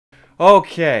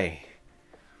Okay.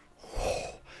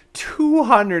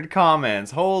 200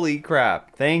 comments. Holy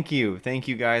crap. Thank you. Thank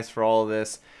you guys for all of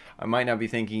this. I might not be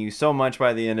thanking you so much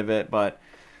by the end of it, but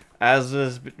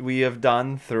we have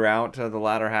done throughout the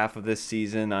latter half of this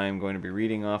season, I am going to be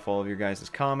reading off all of your guys'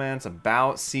 comments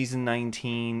about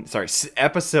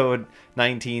episode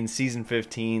 19, season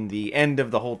 15, the end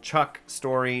of the whole Chuck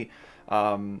story.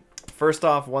 First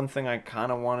off, one thing I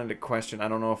kind of wanted to question, I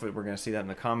don't know if we're going to see that in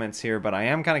the comments here, but I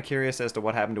am kind of curious as to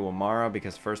what happened to Amara,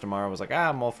 because first Amara was like,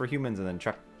 I'm all for humans, and then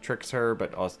Chuck tricks her,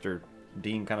 but Oster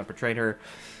Dean kind of portrayed her.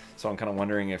 So I'm kind of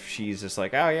wondering if she's just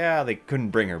like, oh yeah, they couldn't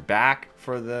bring her back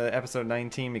for the episode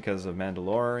 19 because of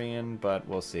Mandalorian, but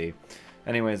we'll see.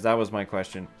 Anyways, that was my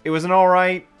question. It was an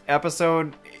alright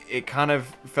episode. It kind of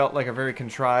felt like a very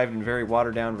contrived and very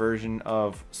watered down version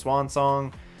of Swan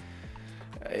Song.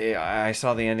 I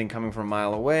saw the ending coming from a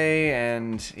mile away,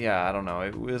 and yeah, I don't know.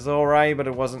 It was alright, but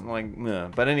it wasn't like, meh.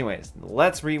 But anyways,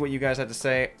 let's read what you guys had to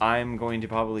say. I'm going to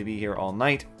probably be here all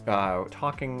night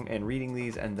talking and reading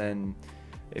these, and then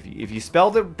if you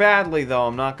spelled it badly, though,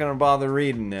 I'm not going to bother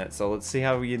reading it, so let's see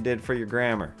how you did for your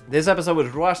grammar. This episode was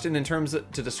rushed, and in terms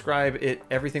to describe it,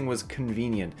 everything was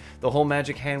convenient. The whole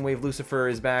magic hand wave Lucifer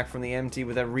is back from the empty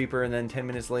with a Reaper, and then 10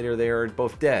 minutes later they are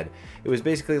both dead. It was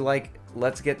basically like,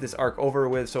 let's get this arc over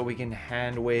with so we can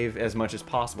hand wave as much as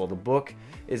possible. The book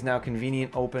is now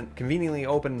conveniently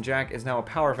open, and Jack is now a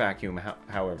power vacuum,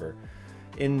 however.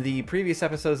 In the previous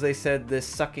episodes, they said this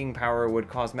sucking power would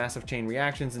cause massive chain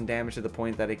reactions and damage to the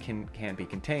point that it can't be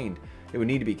contained. It would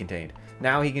need to be contained.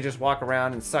 Now he can just walk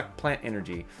around and suck plant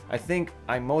energy. I think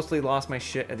I mostly lost my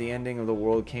shit at the ending of the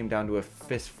world came down to a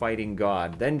fist-fighting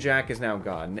god. Then Jack is now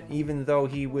god, and even though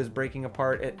he was breaking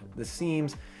apart at the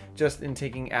seams, just in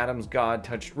taking Adam's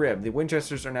god-touched rib. The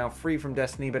Winchesters are now free from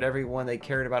destiny, but everyone they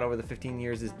cared about over the 15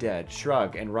 years is dead.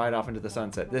 Shrug and ride off into the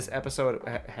sunset. This episode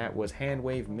was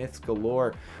handwave myths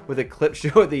galore with a clip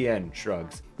show at the end.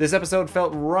 Shrugs. This episode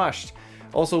felt rushed.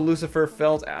 Also, Lucifer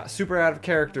felt super out of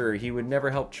character. He would never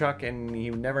help Chuck, and he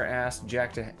would never ask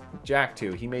Jack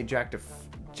to. He made Jack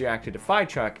to defy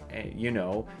Chuck, you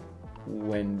know,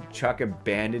 when Chuck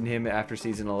abandoned him after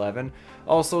season 11.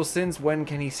 Also, since when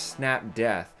can he snap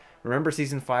death? Remember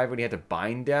season 5 when he had to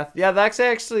bind death? Yeah, that's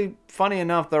actually, funny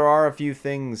enough, there are a few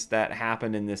things that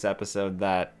happened in this episode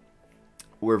that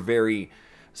were very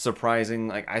surprising.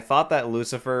 Like, I thought that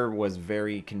Lucifer was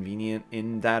very convenient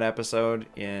in that episode.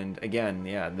 And again,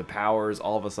 yeah, the powers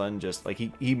all of a sudden just, like,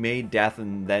 he made death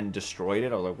and then destroyed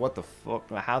it. I was like, what the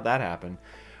fuck? How'd that happen?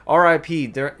 R.I.P.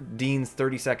 Dean's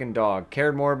 30-second dog.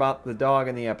 Cared more about the dog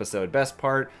in the episode. Best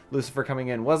part, Lucifer coming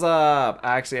in. What's up?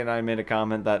 Actually, and I made a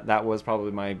comment that was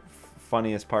probably my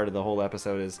funniest part of the whole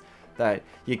episode, is that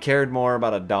you cared more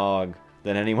about a dog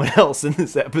than anyone else in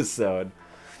this episode.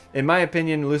 In my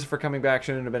opinion, Lucifer coming back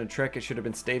shouldn't have been a trick. It should have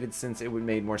been stated since it would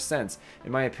made more sense.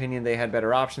 In my opinion, they had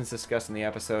better options discussed in the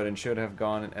episode and should have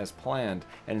gone as planned.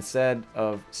 And instead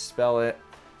of spell,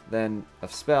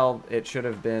 it should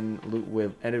have been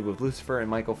ended with Lucifer and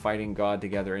Michael fighting God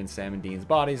together in Sam and Dean's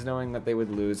bodies, knowing that they would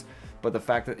lose, but the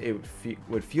fact that it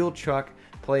would fuel Chuck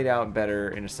played out better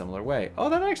in a similar way. Oh,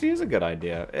 that actually is a good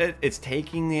idea. It's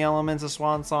taking the elements of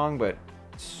Swan Song, but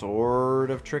sort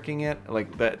of tricking it.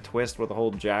 Like that twist with the whole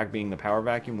Jack being the power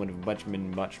vacuum would have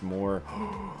been much more,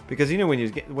 because you know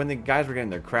when the guys were getting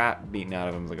their crap beaten out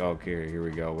of them, it's like, okay, here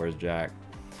we go, where's Jack?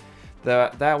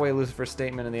 That way, Lucifer's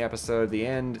statement in the episode, the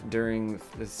end during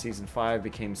season 5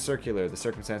 became circular. The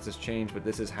circumstances changed, but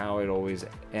this is how it always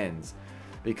ends.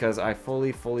 Because I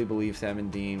fully believe Sam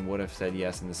and Dean would have said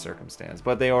yes in this circumstance.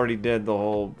 But they already did the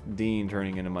whole Dean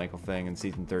turning into Michael thing in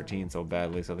season 13 so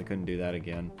badly, so they couldn't do that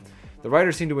again. The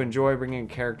writers seem to enjoy bringing a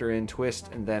character in,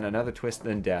 twist, and then another twist,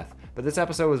 then death. But this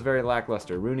episode was very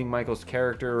lackluster, ruining Michael's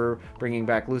character, bringing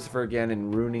back Lucifer again,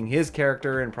 and ruining his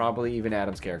character, and probably even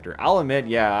Adam's character. I'll admit,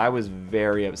 yeah, I was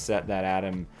very upset that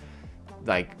Adam,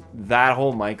 like, that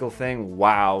whole Michael thing,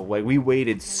 wow. Like, we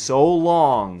waited so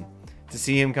long to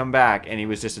see him come back, and he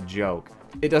was just a joke.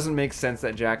 It doesn't make sense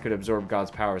that Jack could absorb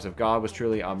God's powers. If God was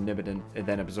truly omnipotent,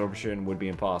 then absorption would be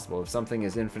impossible. If something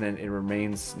is infinite, it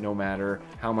remains no matter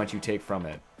how much you take from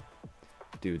it.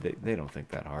 Dude, they don't think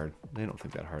that hard. They don't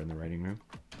think that hard in the writing room.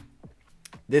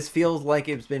 This feels like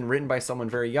it's been written by someone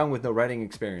very young with no writing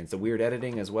experience. The weird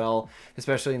editing as well,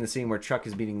 especially in the scene where Chuck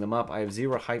is beating them up. I have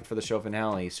zero hype for the show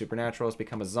finale. Supernatural has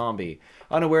become a zombie,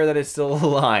 unaware that it's still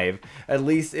alive. At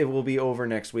least it will be over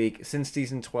next week. Since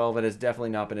season 12, it has definitely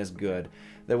not been as good.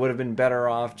 They would have been better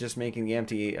off just making the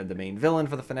empty the main villain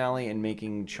for the finale and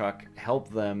making Chuck help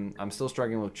them. I'm still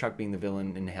struggling with Chuck being the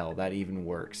villain in hell. That even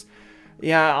works.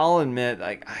 Yeah, I'll admit,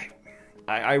 like,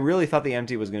 I really thought the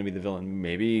Empty was going to be the villain.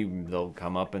 Maybe they'll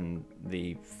come up in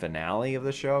the finale of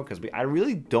the show, because I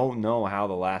really don't know how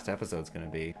the last episode's going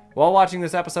to be. While watching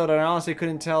this episode, I honestly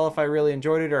couldn't tell if I really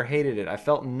enjoyed it or hated it. I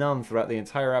felt numb throughout the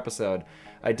entire episode.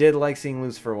 I did like seeing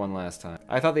Lucifer one last time.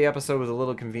 I thought the episode was a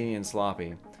little convenient and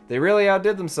sloppy. They really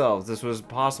outdid themselves. This was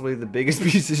possibly the biggest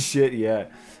piece of shit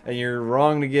yet. And you're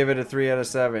wrong to give it a 3 out of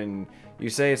 7. You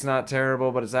say it's not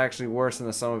terrible, but it's actually worse than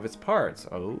the sum of its parts.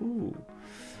 Oh.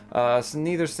 So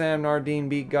neither Sam nor Dean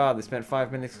beat God. They spent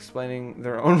 5 minutes explaining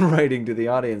their own writing to the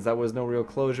audience. That was no real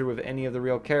closure with any of the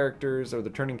real characters or the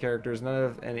turning characters. None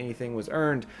of anything was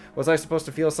earned. Was I supposed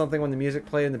to feel something when the music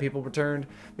played and the people returned?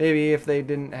 Maybe if they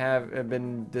didn't have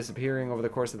been disappearing over the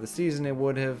course of the season, it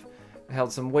would have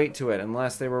held some weight to it,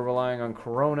 unless they were relying on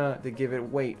Corona to give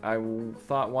it weight. I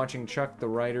thought watching Chuck, the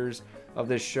writers of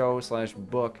this show /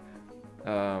 book,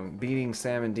 beating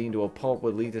Sam and Dean to a pulp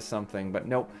would lead to something, but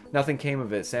nope, nothing came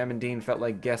of it. Sam and Dean felt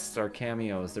like guests or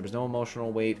cameos. There was no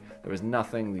emotional weight. There was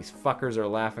nothing. These fuckers are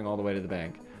laughing all the way to the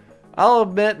bank. I'll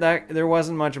admit that there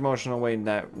wasn't much emotional weight in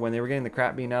that. When they were getting the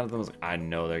crap beaten out of them, I was like, I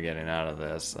know they're getting out of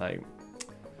this. Like,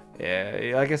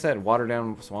 yeah, like I said, watered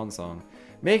down swan song.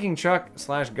 Making Chuck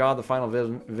 / God the final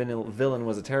villain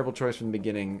was a terrible choice from the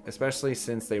beginning, especially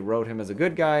since they wrote him as a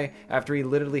good guy after he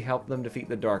literally helped them defeat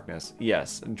the darkness.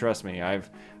 Yes, and trust me,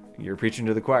 you're preaching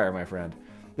to the choir, my friend.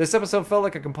 This episode felt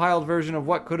like a compiled version of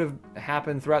what could have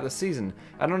happened throughout the season.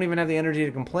 I don't even have the energy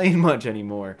to complain much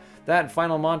anymore. That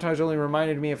final montage only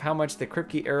reminded me of how much the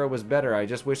Kripke era was better. I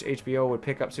just wish HBO would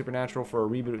pick up Supernatural for a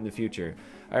reboot in the future.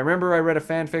 I remember I read a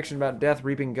fan fiction about Death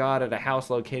reaping God at a house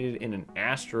located in an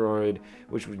asteroid,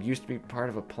 which used to be part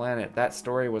of a planet. That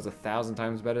story was 1,000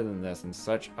 times better than this, and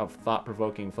such a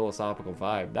thought-provoking philosophical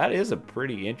vibe. That is a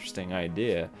pretty interesting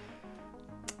idea.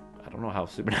 I don't know how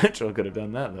Supernatural could have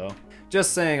done that, though.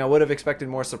 Just saying, I would have expected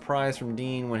more surprise from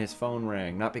Dean when his phone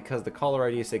rang. Not because the caller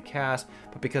ID said Cass,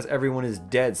 but because everyone is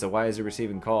dead, so why is he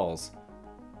receiving calls?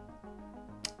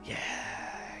 Yeah,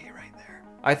 you're right there.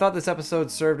 I thought this episode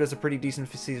served as a pretty decent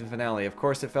season finale. Of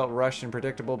course, it felt rushed and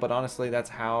predictable, but honestly, that's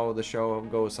how the show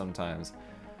goes sometimes.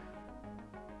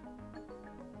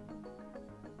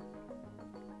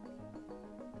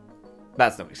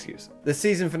 That's no excuse. The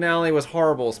season finale was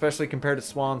horrible, especially compared to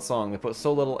Swan Song. They put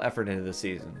so little effort into the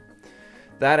season.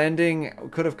 That ending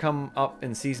could have come up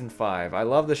in season 5. I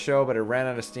love the show, but it ran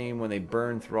out of steam when they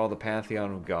burned through all the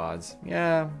pantheon of gods.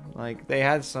 Yeah, like, they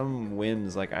had some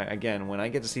whims. Like, again, when I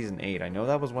get to season 8, I know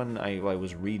that was when I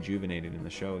was rejuvenated in the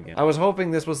show again. I was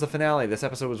hoping this was the finale. This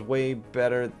episode was way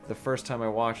better the first time I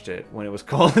watched it, when it was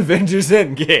called Avengers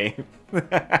Endgame.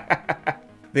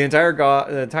 The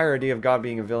entire idea of God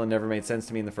being a villain never made sense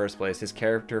to me in the first place. His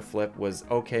character flip was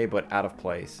okay, but out of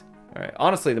place. Alright,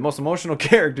 honestly, the most emotional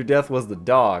character death was the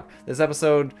dog. This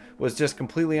episode was just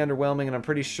completely underwhelming, and I'm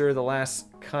pretty sure the last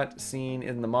cut scene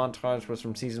in the montage was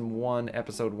from season 1,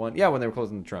 episode 1. Yeah, when they were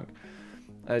closing the trunk.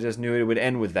 I just knew it would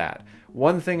end with that.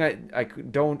 One thing I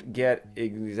don't get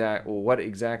what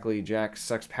exactly Jack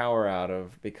sucks power out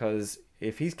of, because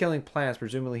if he's killing plants,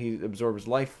 presumably he absorbs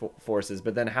life forces,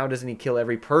 but then how doesn't he kill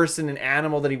every person and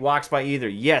animal that he walks by either?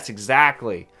 Yes,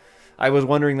 exactly. I was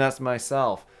wondering that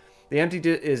myself. The Empty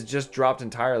is just dropped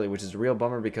entirely, which is a real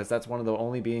bummer because that's one of the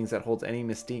only beings that holds any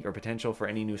mystique or potential for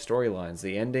any new storylines.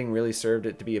 The ending really served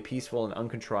it to be a peaceful and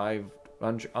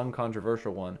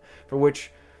uncontroversial one,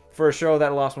 for a show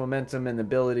that lost momentum and the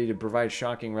ability to provide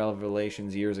shocking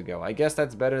revelations years ago. I guess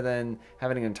that's better than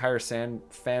having an entire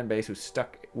fan base who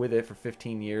stuck with it for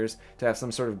 15 years to have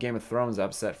some sort of Game of Thrones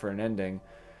upset for an ending.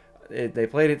 They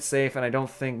played it safe, and I don't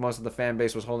think most of the fan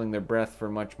base was holding their breath for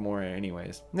much more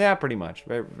anyways. Yeah, pretty much.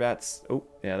 That's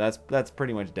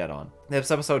pretty much dead on.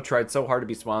 This episode tried so hard to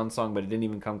be Swan Song, but it didn't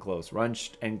even come close.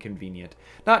 Rushed and convenient.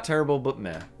 Not terrible, but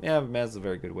meh. Yeah, meh is a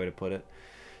very good way to put it.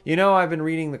 You know, I've been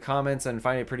reading the comments and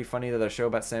find it pretty funny that a show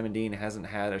about Sam and Dean hasn't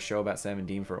had a show about Sam and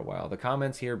Dean for a while. The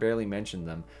comments here barely mention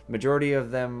them. The majority of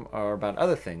them are about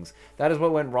other things. That is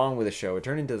what went wrong with the show. It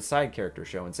turned into the side character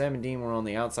show, and Sam and Dean were on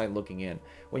the outside looking in.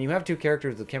 When you have two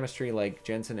characters with chemistry like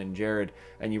Jensen and Jared,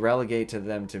 and you relegate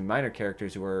them to minor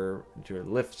characters who are to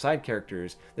lift side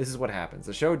characters, this is what happens.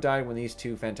 The show died when these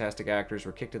two fantastic actors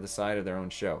were kicked to the side of their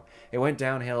own show. It went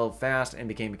downhill fast and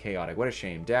became chaotic. What a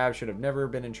shame. Dab should have never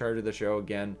been in charge of the show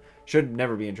again. Should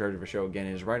never be in charge of a show again.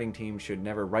 His writing team should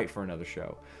never write for another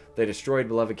show. They destroyed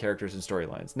beloved characters and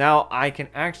storylines. Now, I can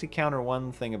actually counter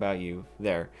one thing about you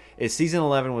there. Is season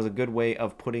 11 was a good way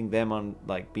of putting them on,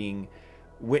 like, being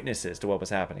witnesses to what was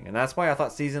happening. And that's why I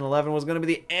thought season 11 was going to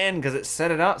be the end, because it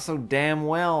set it up so damn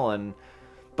well.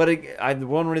 But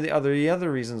one of the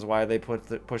other reasons why they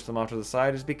pushed them off to the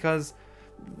side is because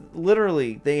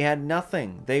literally, they had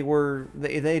nothing. They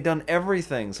had done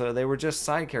everything, so they were just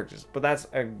side characters. But that's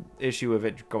an issue of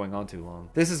it going on too long.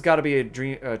 This has got to be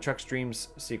a Chuck's dreams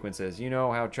sequences. You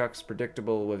know how Chuck's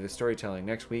predictable with his storytelling.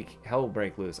 Next week, hell will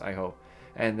break loose, I hope.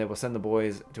 And they will send the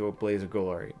boys to a blaze of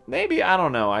glory. Maybe, I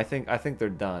don't know. I think they're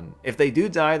done. If they do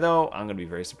die, though, I'm going to be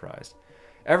very surprised.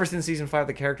 Ever since Season 5,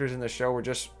 the characters in the show were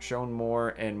just shown more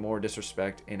and more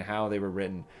disrespect in how they were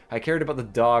written. I cared about the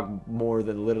dog more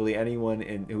than literally anyone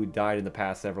who died in the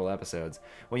past several episodes.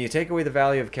 When you take away the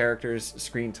value of characters,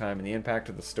 screen time, and the impact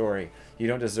of the story, you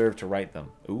don't deserve to write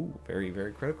them. Ooh, very,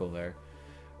 very critical there.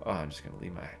 Oh, I'm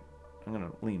going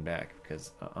to lean back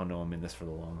because I know I'm in this for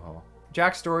the long haul.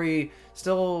 Jack's story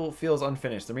still feels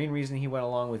unfinished. The main reason he went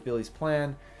along with Billy's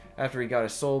plan after he got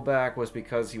his soul back was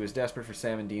because he was desperate for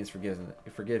Sam and Dean's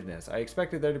forgiveness. I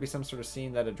expected there to be some sort of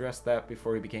scene that addressed that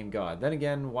before he became God. Then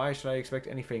again, why should I expect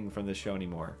anything from this show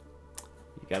anymore?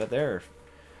 You got it there.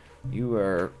 You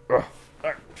are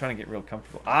trying to get real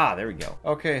comfortable. Ah, there we go.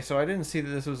 Okay, so I didn't see that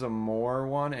this was a more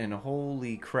one, and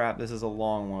holy crap, this is a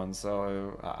long one.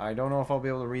 So I don't know if I'll be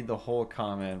able to read the whole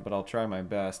comment, but I'll try my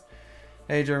best.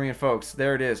 Hey, Jeremy and folks,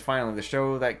 there it is. Finally, the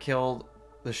show that killed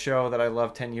the show that I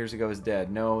loved 10 years ago is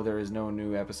dead. No, there is no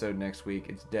new episode next week.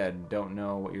 It's dead. Don't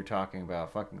know what you're talking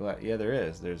about. Fucking glad. Yeah, there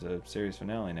is. There's a series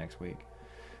finale next week.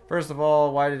 First of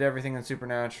all, why did everything in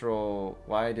Supernatural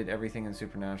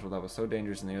that was so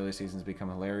dangerous in the early seasons become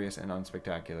hilarious and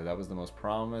unspectacular? That was the most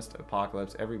promised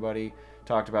apocalypse everybody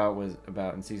talked about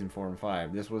in season 4 and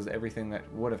 5. This was everything that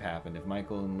would have happened if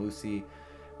Michael and Lucy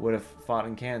would have fought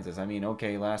in Kansas. I mean,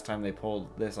 okay, last time they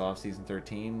pulled this off, season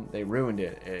 13, they ruined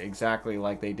it exactly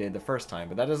like they did the first time,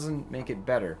 but that doesn't make it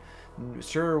better.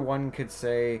 Sure, one could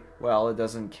say, well, it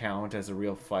doesn't count as a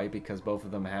real fight because both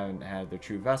of them haven't had their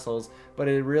true vessels, but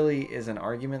it really is an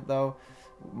argument, though.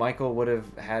 Michael would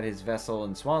have had his vessel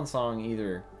in Swan Song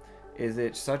either. Is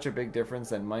it such a big difference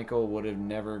that Michael would have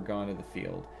never gone to the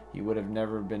field? He would have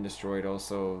never been destroyed.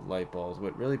 Also, light bulbs.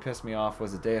 What really pissed me off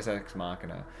was the Deus Ex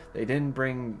Machina. They didn't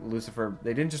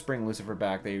just bring Lucifer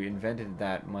back. They invented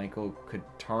that Michael could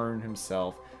turn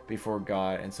himself before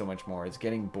God and so much more. It's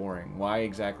getting boring. Why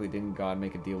exactly didn't God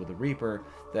make a deal with the Reaper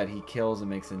that he kills and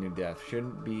makes a new death?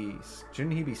 Shouldn't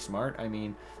he be smart? I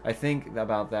mean, I think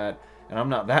about that, and I'm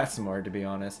not that smart, to be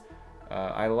honest.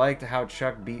 I liked how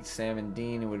Chuck beat Sam and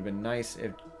Dean. It would have been nice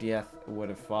if Death would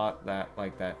have fought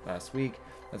like that last week.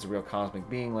 That's a real cosmic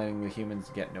being, letting the humans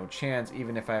get no chance,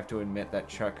 even if I have to admit that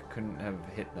Chuck couldn't have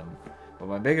hit them. But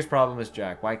my biggest problem is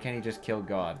Jack. Why can't he just kill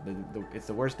God? It's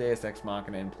the worst Deus Ex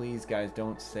Machina, and please, guys,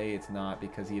 don't say it's not,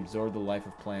 because he absorbed the life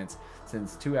of plants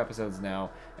since 2 episodes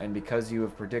now, and because you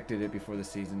have predicted it before the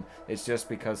season, it's just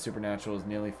because Supernatural is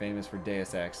nearly famous for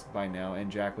Deus Ex by now,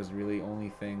 and Jack was really only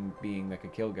thing being that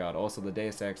could kill God. Also, the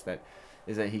Deus Ex that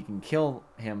he can kill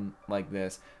him like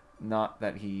this, not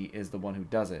that he is the one who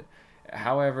does it.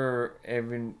 However,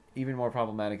 even more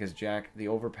problematic is Jack, the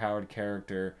overpowered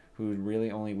character whose really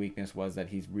only weakness was that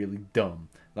he's really dumb.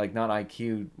 Like, not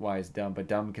IQ-wise dumb, but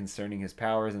dumb concerning his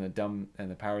powers and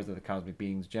the powers of the cosmic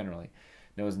beings generally.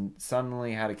 Knows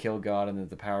suddenly how to kill God and that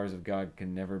the powers of God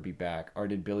can never be back. Or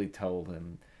did Billy tell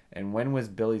him? And when was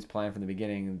Billy's plan from the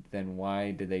beginning? Then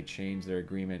why did they change their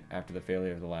agreement after the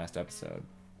failure of the last episode?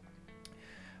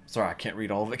 Sorry, I can't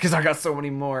read all of it because I got so many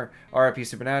more. RIP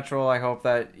Supernatural. I hope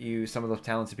that some of those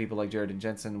talented people like Jared and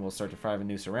Jensen will start to thrive in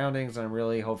new surroundings. I'm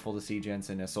really hopeful to see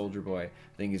Jensen as Soldier Boy.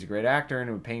 I think he's a great actor, and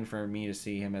it would pain for me to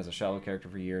see him as a shallow character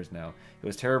for years now. It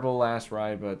was terrible last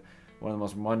ride, but one of the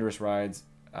most wondrous rides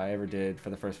I ever did for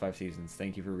the first 5 seasons.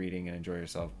 Thank you for reading and enjoy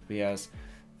yourself. P.S.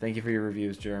 Thank you for your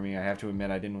reviews, Jeremy. I have to admit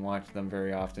I didn't watch them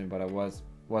very often, but I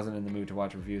wasn't in the mood to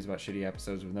watch reviews about shitty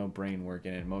episodes with no brain work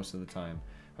in it most of the time.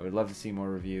 I would love to see more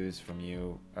reviews from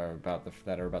you that are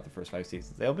about the first 5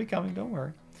 seasons. They'll be coming, don't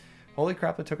worry. Holy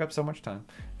crap, it took up so much time.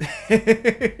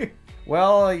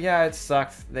 Well, yeah, it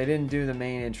sucked. They didn't do the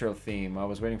main intro theme. I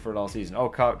was waiting for it all season. Oh,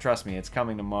 trust me, it's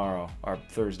coming tomorrow, or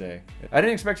Thursday. I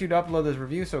didn't expect you to upload this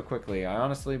review so quickly. I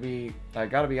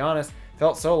gotta be honest,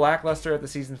 felt so lackluster at the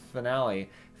season finale.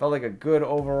 Felt like a good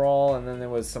overall, and then there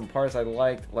was some parts I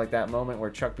liked, like that moment where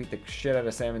Chuck beat the shit out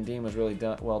of Sam and Dean was really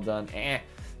well done.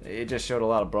 It just showed a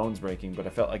lot of bones breaking, but I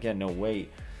felt, again, no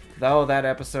weight. Though that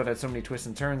episode had so many twists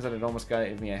and turns that it almost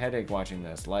gave me a headache watching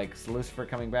this. Like Lucifer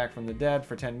coming back from the dead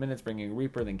for 10 minutes, bringing a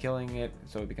Reaper, then killing it,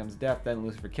 so it becomes death, then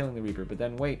Lucifer killing the Reaper. But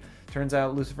then wait, turns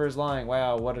out Lucifer is lying.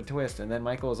 Wow, what a twist. And then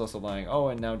Michael is also lying. Oh,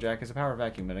 and now Jack is a power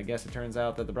vacuum. And I guess it turns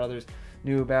out that the brothers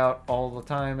knew about all the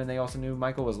time, and they also knew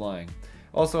Michael was lying.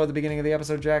 Also, at the beginning of the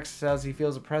episode, Jack says he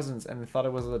feels a presence and thought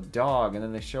it was a dog, and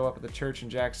then they show up at the church and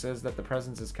Jack says that the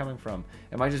presence is coming from.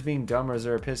 Am I just being dumb, or is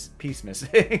there a piece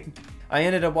missing? I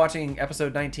ended up watching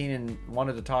episode 19 and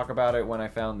wanted to talk about it when I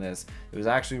found this. It was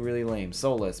actually really lame,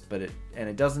 soulless, but it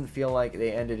doesn't feel like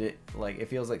they ended it, like it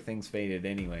feels like things faded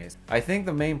anyways. I think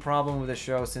the main problem with the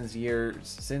show since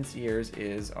years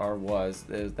is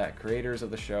that creators of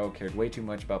the show cared way too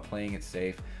much about playing it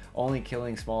safe, only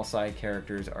killing small side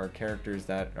characters or characters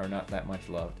that are not that much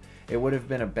loved. It would have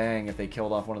been a bang if they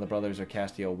killed off one of the brothers or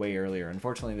Castiel way earlier.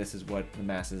 Unfortunately, this is what the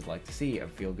masses like to see, a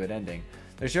feel-good ending.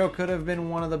 The show could have been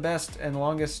one of the best and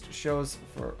longest shows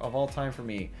of all time for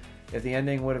me. If the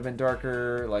ending would have been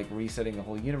darker, like resetting the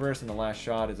whole universe, and the last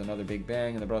shot is another big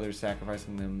bang and the brothers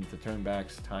sacrificing them to turn back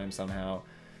time somehow,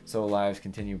 so lives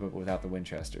continue but without the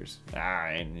Winchesters.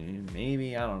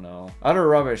 Maybe, I don't know. Utter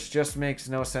rubbish, just makes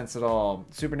no sense at all.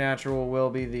 Supernatural will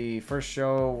be the first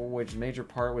show which major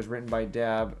part was written by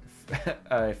Dab,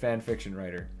 a fan fiction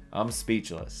writer. I'm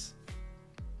speechless.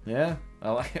 Yeah,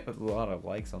 I like a lot of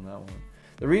likes on that one.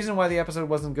 The reason why the episode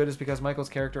wasn't good is because Michael's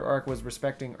character arc was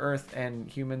respecting Earth and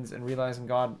humans and realizing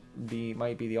God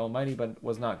might be the Almighty, but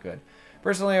was not good.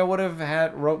 Personally, I would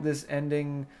have wrote this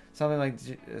ending something like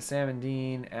Sam and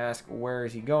Dean ask, where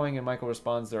is he going? And Michael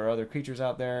responds, there are other creatures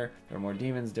out there. There are more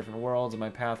demons, different worlds, and my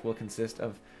path will consist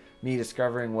of me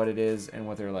discovering what it is and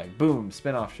what they're like. Boom,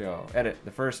 spin-off show. Edit.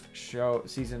 The first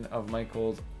season of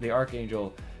Michael's The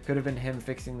Archangel could have been him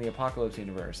fixing the Apocalypse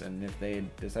universe, and if they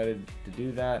had decided to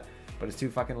do that, but it's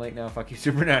too fucking late now, fuck you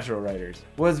Supernatural writers.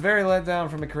 Was very let down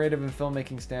from a creative and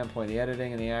filmmaking standpoint. The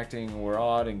editing and the acting were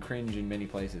odd and cringe in many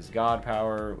places. God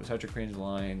power was such a cringe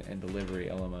line and delivery,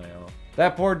 LMIO.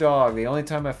 That poor dog, the only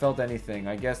time I felt anything.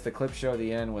 I guess the clip show at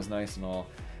the end was nice and all.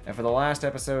 And for the last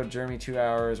episode, Jeremy 2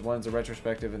 hours, one's a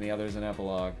retrospective and the other's an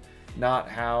epilogue. Not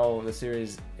how the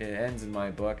series ends in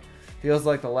my book. Feels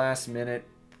like the last minute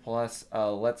plus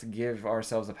let's give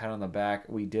ourselves a pat on the back.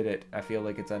 We did it. I feel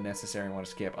like it's unnecessary and want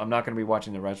to skip. I'm not going to be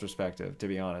watching the retrospective, to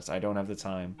be honest. I don't have the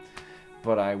time.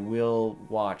 But I will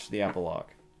watch the epilogue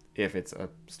if it's a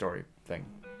story thing.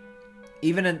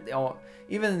 Even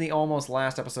in the almost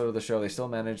last episode of the show, they still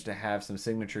managed to have some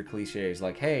signature cliches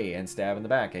like hey and stab in the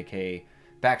back, aka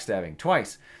backstabbing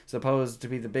twice, supposed to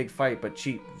be the big fight but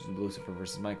cheap. Lucifer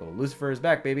versus Michael. Lucifer is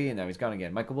back, baby, and now he's gone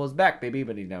again. Michael was back, baby,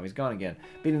 but now he's gone again.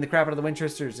 Beating the crap out of the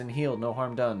Winchesters and healed, no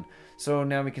harm done. So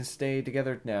now we can stay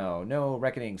together now. No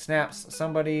reckoning. Snaps.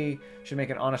 Somebody should make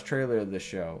an honest trailer of this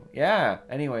show. Yeah.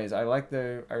 Anyways, I like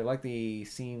the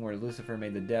scene where Lucifer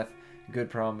made the death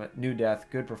new death,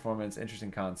 good performance,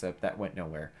 interesting concept. That went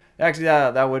nowhere. Actually,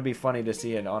 that would be funny to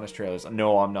see in honest trailers.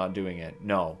 No, I'm not doing it.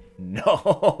 No.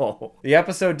 The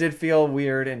episode did feel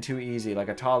weird and too easy, like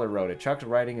a toddler wrote it. Chuck's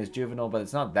writing is juvenile, but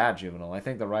it's not that juvenile. I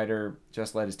think the writer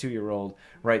just let his 2-year-old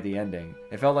write the ending.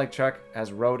 It felt like Chuck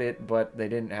has wrote it, but they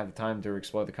didn't have the time to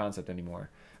explore the concept anymore.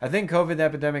 I think COVID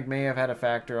epidemic may have had a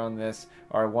factor on this,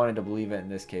 or I wanted to believe it in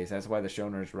this case. That's why the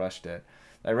showrunners rushed it.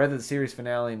 I read that the series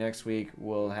finale next week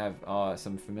will have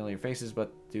some familiar faces,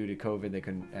 but due to COVID, they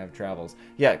couldn't have travels.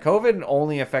 Yeah, COVID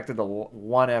only affected the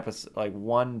one episode, like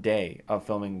one day of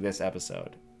filming this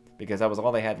episode, because that was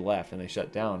all they had left, and they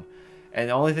shut down. And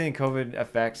the only thing COVID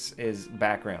affects is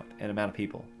background and amount of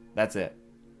people. That's it.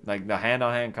 Like the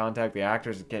hand-on-hand contact, the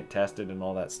actors get tested and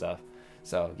all that stuff.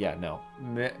 So yeah, no.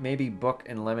 Maybe Book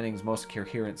and Lemoning's most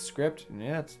coherent script.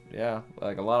 Yeah,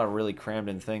 like a lot of really crammed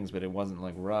in things, but it wasn't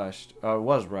like rushed. It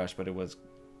was rushed, but it was,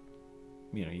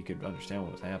 you could understand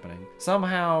what was happening.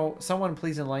 Somehow, someone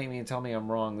please enlighten me and tell me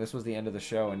I'm wrong. This was the end of the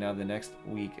show, and now the next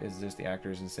week is just the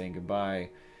actors and saying goodbye.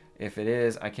 If it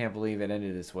is, I can't believe it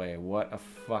ended this way. What a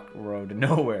fuck road to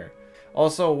nowhere.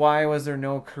 Also, why was there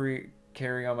no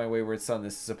Carry On My Wayward Son?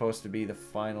 This is supposed to be the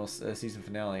final season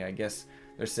finale. I guess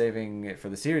they're saving it for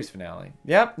the series finale.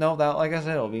 Yep, no, that, like I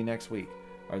said, it'll be next week.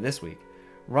 Or this week.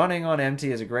 Running on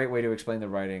empty is a great way to explain the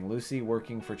writing. Lucy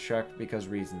working for Chuck because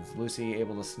reasons. Lucy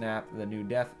able to snap the new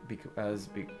death because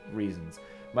reasons.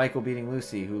 Michael beating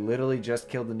Lucy, who literally just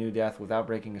killed the new death without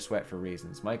breaking a sweat for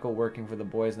reasons. Michael working for the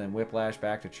boys and then whiplash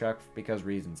back to Chuck because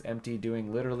reasons. Empty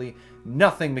doing literally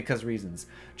nothing because reasons.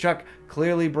 Chuck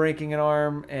clearly breaking an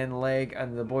arm and leg,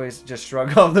 and the boys just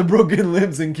shrug off the broken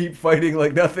limbs and keep fighting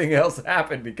like nothing else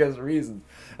happened because reasons.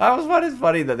 I was find it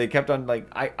funny that they kept on, like,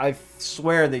 I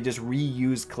swear they just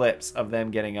reused clips of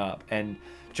them getting up and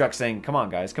Chuck saying, come on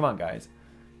guys, come on guys.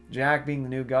 Jack being the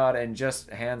new god and just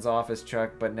hands off as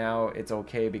Chuck, but now it's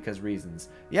okay because reasons.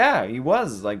 Yeah, he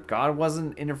was. Like, God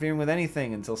wasn't interfering with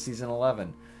anything until season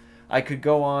 11. I could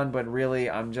go on, but really,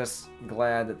 I'm just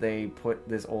glad that they put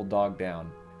this old dog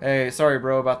down. Hey, sorry,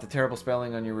 bro, about the terrible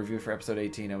spelling on your review for episode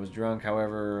 18. I was drunk,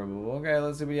 however. Okay,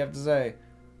 let's see what you have to say.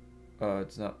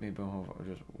 It's not me, but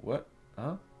just what?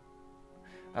 Huh?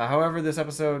 However, this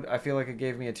episode, I feel like it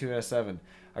gave me a 2 out of 7.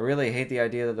 I really hate the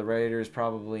idea that the writers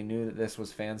probably knew that this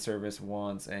was fan service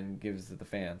wants and gives to the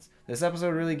fans. This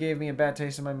episode really gave me a bad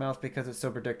taste in my mouth because it's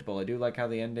so predictable. I do like how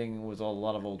the ending was a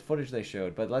lot of old footage they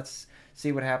showed, but let's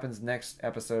see what happens next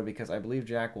episode because I believe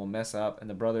Jack will mess up and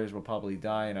the brothers will probably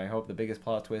die, and I hope the biggest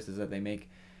plot twist is that they make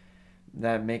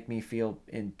me feel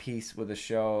in peace with the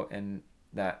show and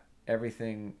that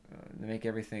everything make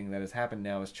everything that has happened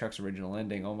now is Chuck's original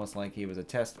ending, almost like he was a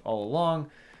test all along,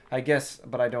 I guess,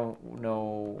 but I don't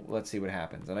know. Let's see what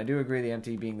happens. And I do agree the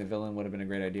MT being the villain would have been a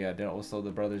great idea. Also,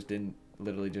 the brothers didn't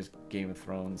literally just Game of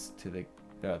Thrones to the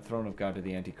throne of God to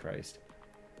the Antichrist.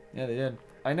 Yeah, they did.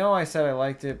 I know I said I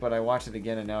liked it, but I watched it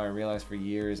again and now I realize for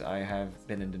years I have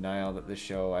been in denial that this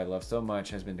show I love so much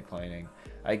has been declining.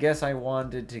 I guess I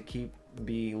wanted to keep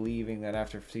believing that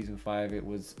after season 5 it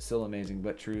was still amazing,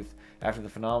 but truth, after the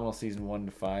phenomenal season 1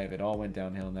 to 5, it all went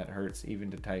downhill, and that hurts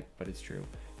even to type, but it's true.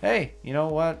 Hey, you know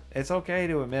what? It's okay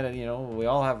to admit it. You know, we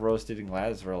all have roasted and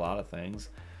glads for a lot of things.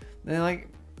 And like,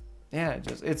 yeah,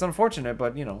 it's unfortunate,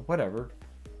 but you know, whatever.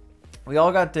 We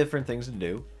all got different things to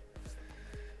do.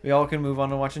 We all can move on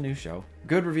to watch a new show.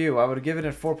 Good review. I would give it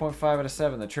a 4.5 out of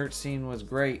 7. The church scene was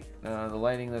great. The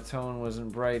lighting, the tone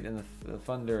wasn't bright, and the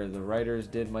thunder. The writers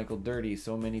did Michael dirty.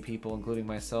 So many people, including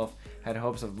myself, had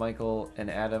hopes of Michael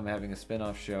and Adam having a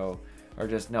spin-off show. Or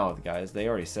just, no, guys, they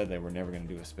already said they were never going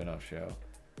to do a spin-off show.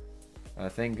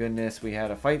 Thank goodness we had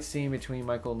a fight scene between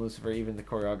Michael and Lucifer. Even the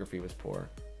choreography was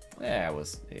poor. It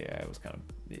was kind of,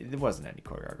 it wasn't any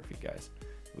choreography, guys.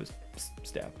 It was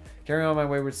stab. Carry on, my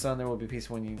wayward son. There will be peace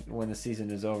when the season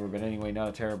is over. But anyway, not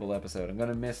a terrible episode. I'm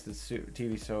gonna miss the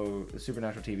Supernatural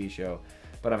TV show,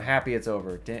 but I'm happy it's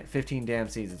over. 15 damn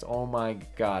seasons. Oh my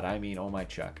God. I mean, oh my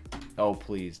Chuck. Oh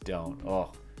please don't.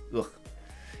 Oh, ugh.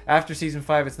 After season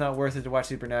 5, it's not worth it to watch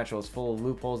Supernatural. It's full of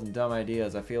loopholes and dumb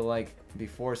ideas. I feel like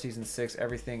before season 6,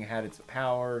 everything had its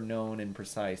power, known, and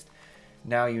precise.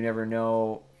 Now you never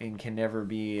know and can never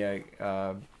be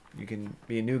you can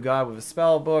be a new god with a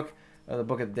spell book or the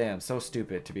Book of the Damned. So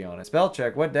stupid, to be honest. Spell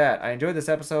check. What dat? I enjoyed this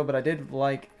episode, but I didn't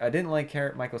like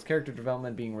Michael's character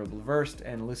development being reversed,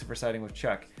 and Lucifer siding with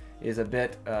Chuck is a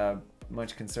bit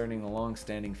much concerning the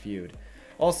long-standing feud.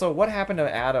 Also, what happened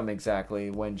to Adam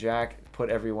exactly when Jack put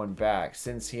everyone back,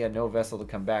 since he had no vessel to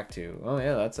come back to? Oh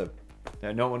yeah,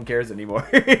 no one cares anymore.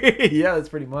 Yeah, that's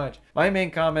pretty much. My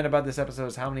main comment about this episode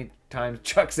is how many times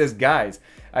Chuck says guys.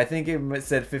 I think it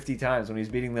said 50 times when he's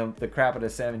beating the crap out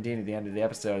of 17 at the end of the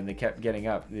episode, and they kept getting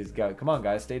up. He's got, come on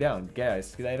guys, stay down.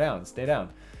 Guys, stay down, stay down.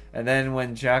 And then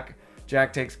when Jack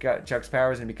takes Chuck's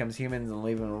powers and becomes humans and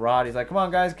leave him a rod, he's like, come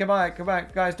on guys, come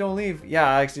back, guys, don't leave. Yeah,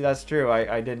 actually that's true.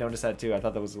 I did notice that too. I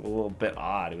thought that was a little bit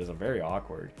odd. It was very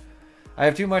awkward. I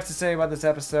have too much to say about this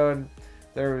episode.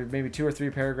 There were maybe 2 or 3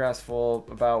 paragraphs full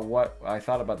about what I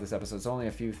thought about this episode. It's only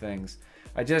a few things.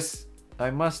 I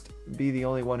must be the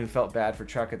only one who felt bad for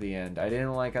Chuck at the end. I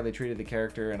didn't like how they treated the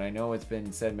character, and I know it's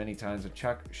been said many times, but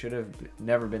Chuck should have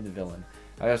never been the villain.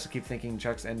 I also keep thinking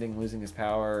Chuck's ending, losing his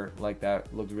power like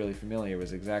that, looked really familiar. It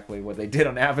was exactly what they did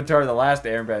on Avatar: The Last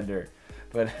Airbender.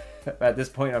 But at this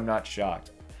point, I'm not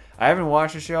shocked. I haven't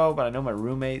watched the show, but I know my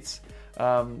roommates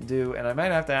do, and I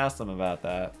might have to ask them about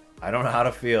that. I don't know how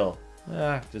to feel.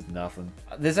 Just nothing.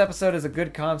 This episode is a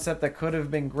good concept that could have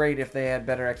been great if they had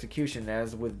better execution.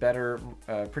 As with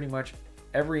pretty much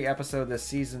every episode this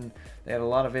season, they had a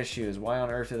lot of issues. Why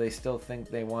on earth do they still think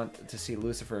they want to see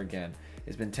Lucifer again?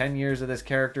 It's been 10 years of this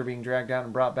character being dragged out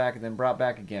and brought back and then brought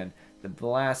back again. The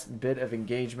last bit of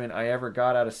engagement I ever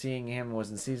got out of seeing him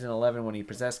was in season 11 when he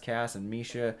possessed Cass and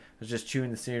Misha was just chewing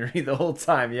the scenery the whole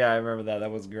time. Yeah, I remember that.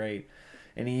 That was great.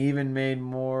 And he even made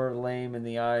more lame in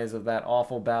the eyes of that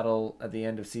awful battle at the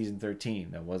end of season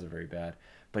 13. That wasn't very bad.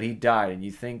 But he died, and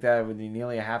you think that with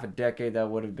nearly a half a decade that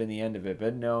would have been the end of it.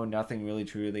 But no, nothing really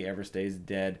truly ever stays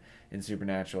dead in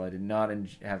Supernatural. I did not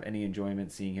have any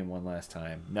enjoyment seeing him one last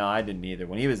time. No, I didn't either.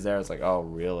 When he was there, I was like, oh,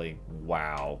 really?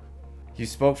 Wow. You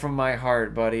spoke from my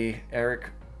heart, buddy. Eric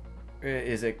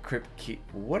is a crypt key.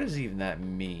 What does even that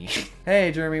mean?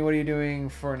 Hey, Jeremy, what are you doing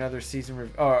for another season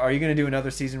review? Oh, are you going to do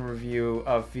another season review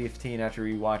of 15 after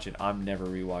you rewatch it? I'm never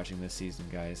rewatching this season,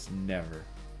 guys. Never.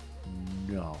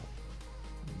 No.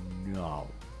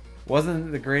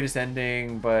 Wasn't the greatest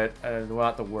ending, but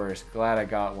not the worst. Glad I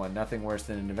got one. Nothing worse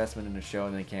than an investment in a show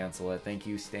and then cancel it. Thank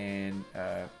you, Stan.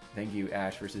 Thank you,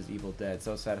 Ash versus Evil Dead.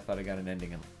 So sad I thought I got an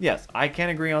ending. Yes, I can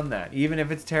agree on that. Even if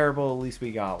it's terrible, at least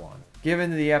we got one.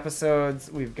 Given the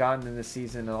episodes we've gotten in this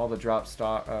season and all the drop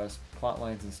plot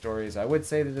lines and stories, I would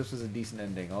say that this was a decent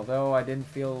ending. Although I didn't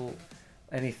feel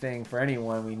anything for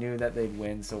anyone, we knew that they'd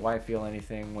win, so why feel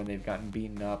anything when they've gotten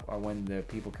beaten up or when the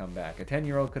people come back? A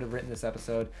 10-year-old could have written this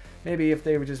episode. Maybe if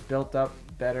they were just built up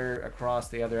better across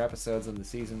the other episodes of the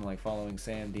season, like following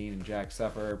Sam, Dean, and Jack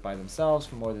suffer by themselves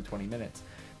for more than 20 minutes.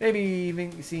 Maybe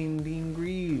even seeing Dean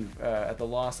grieve at the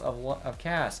loss of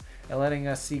Cass and letting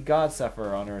us see God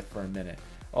suffer on Earth for a minute.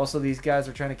 Also, these guys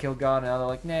are trying to kill God, and now they're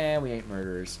like, nah, we ain't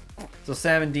murderers. So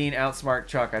Sam and Dean outsmart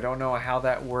Chuck. I don't know how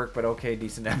that worked, but okay,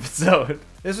 decent episode.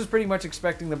 This was pretty much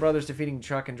expecting the brothers defeating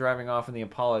Chuck and driving off in the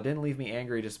Impala. It didn't leave me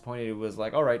angry, disappointed. It was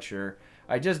like, alright, sure.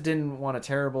 I just didn't want a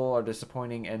terrible or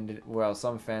disappointing end. Well,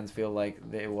 some fans feel like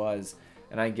it was,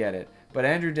 and I get it. But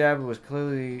Andrew Dabb was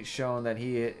clearly shown that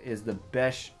he is the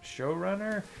best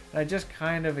showrunner, and I just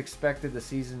kind of expected the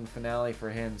season finale for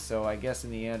him, so I guess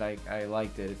in the end I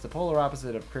liked it. It's the polar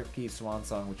opposite of Kripke's swan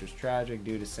song, which was tragic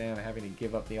due to Sam having to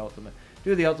give up the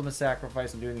ultimate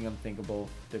sacrifice and doing the unthinkable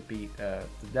to beat the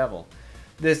devil.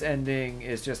 This ending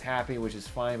is just happy, which is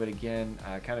fine, but again,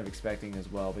 kind of expecting as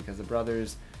well, because the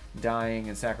brothers dying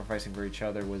and sacrificing for each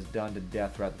other was done to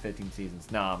death throughout the 15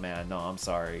 seasons. Nah, man, no, I'm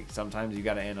sorry. Sometimes you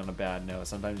gotta end on a bad note.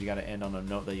 Sometimes you gotta end on a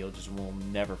note that will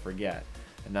never forget.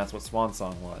 And that's what Swan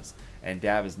Song was. And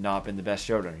Dav has not been the best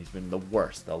showrunner. He's been the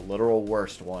worst, the literal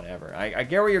worst one ever. I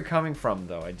get where you're coming from,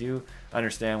 though. I do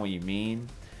understand what you mean,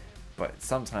 but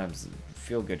sometimes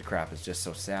feel-good crap is just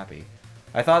so sappy.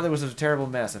 I thought that was a terrible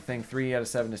mess. I think 3 out of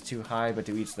 7 is too high, but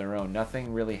to each their own.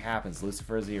 Nothing really happens.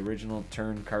 Lucifer is the original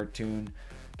cartoon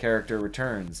character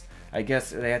returns. I guess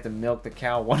they had to milk the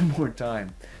cow one more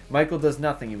time. Michael does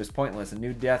nothing. He was pointless. A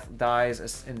new death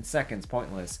dies in seconds.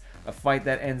 Pointless. A fight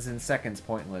that ends in seconds.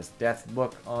 Pointless. Death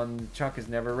look on Chuck is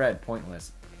never read.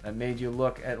 Pointless. I made you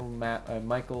look at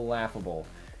Michael laughable.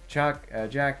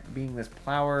 Jack being this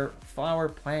flower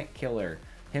plant killer.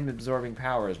 Him absorbing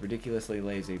power is ridiculously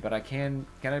lazy. But can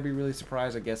I be really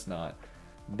surprised? I guess not.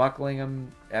 Bucklingham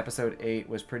episode 8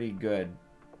 was pretty good.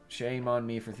 Shame on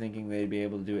me for thinking they'd be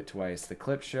able to do it twice. The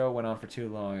clip show went on for too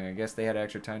long. I guess they had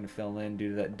extra time to fill in due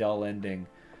to that dull ending.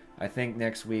 I think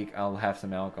next week I'll have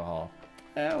some alcohol.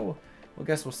 Oh, well,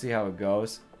 guess we'll see how it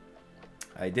goes.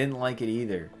 I didn't like it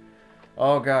either.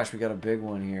 Oh gosh, we got a big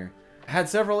one here. I had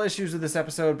several issues with this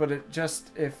episode, but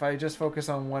if I just focus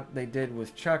on what they did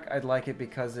with Chuck, I'd like it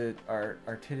because it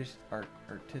artistic.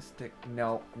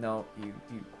 No, you.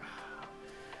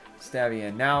 Stabby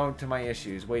in. Now to my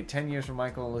issues. Wait 10 years for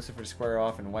Michael and Lucifer to square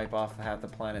off and wipe off half the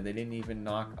planet. They didn't even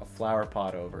knock a flower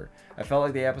pot over. I felt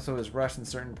like the episode was rushed in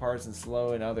certain parts and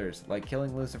slow in others. Like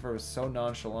killing Lucifer was so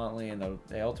nonchalantly and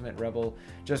the ultimate rebel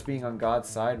just being on God's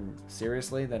side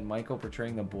seriously. Then Michael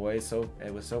portraying the boy,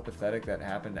 it was so pathetic that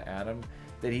happened to Adam.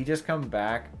 Did he just come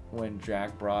back when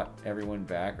Jack brought everyone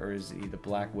back, or is he the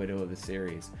Black Widow of the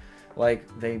series? Like,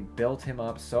 they built him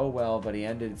up so well, but he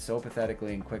ended so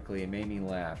pathetically and quickly. It made me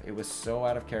laugh. It was so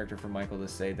out of character for Michael to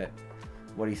say that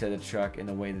what he said to Chuck in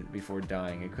the way that before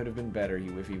dying. It could have been better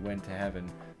if he went to heaven,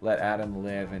 let Adam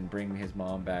live, and bring his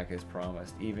mom back as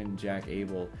promised. Even Jack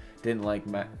Abel didn't like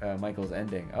Michael's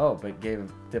ending. Oh, but gave a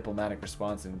diplomatic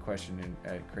response in question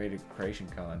at Creation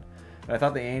Con. But I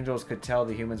thought the angels could tell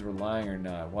the humans were lying or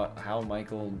not. How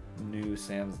Michael knew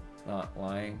Sam's not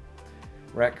lying.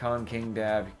 Retcon King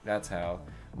Dav, that's how.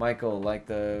 Michael, like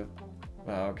the...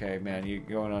 okay, man, you're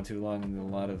going on too long and a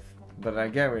lot of... But I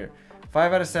get it.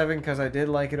 5 out of 7 because I did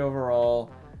like it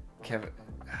overall. Kevin...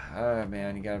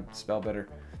 man, you gotta spell better.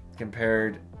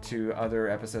 Compared to other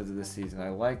episodes of this season. I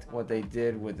liked what they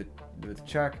did with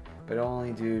Chuck, but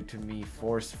only due to me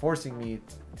forcing me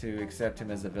to accept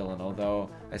him as the villain, although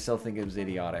I still think it was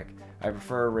idiotic. I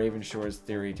prefer Ravenshore's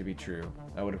theory to be true.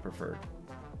 I would have preferred.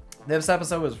 This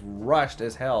episode was rushed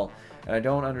as hell, and I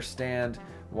don't understand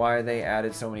why they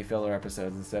added so many filler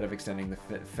episodes instead of extending the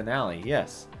finale.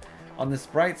 Yes. On this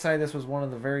bright side, this was one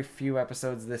of the very few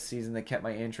episodes this season that kept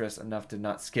my interest enough to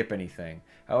not skip anything.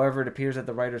 However, it appears that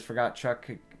the writers forgot Chuck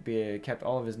kept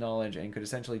all of his knowledge and could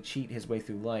essentially cheat his way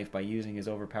through life by using his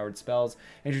overpowered spells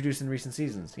introduced in recent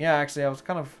seasons. Yeah, actually, I was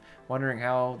kind of wondering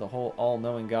how the whole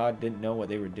all-knowing God didn't know what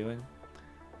they were doing.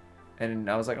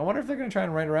 And I was like, I wonder if they're going to try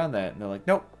and write around that. And they're like,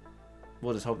 nope.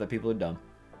 We'll just hope that people are dumb.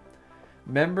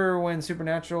 Remember when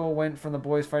Supernatural went from the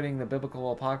boys fighting the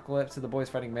biblical apocalypse to the boys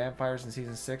fighting vampires in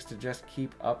season 6 to just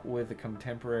keep up with the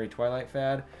contemporary Twilight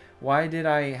fad? Why did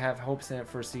I have hopes in it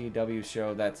for a CW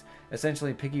show that's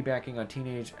essentially piggybacking on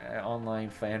teenage online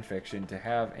fan fiction to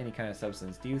have any kind of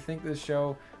substance? Do you think this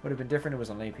show would have been different if it was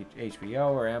on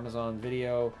HBO or Amazon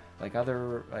Video, like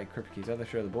Cryptic Keys' other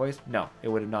show, The Boys? No, it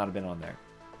would have not been on there.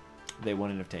 They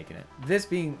wouldn't have taken it.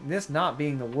 This not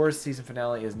being the worst season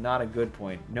finale is not a good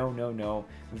point. No.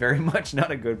 Very much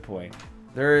not a good point.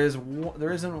 There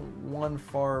isn't one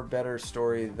far better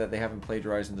story that they haven't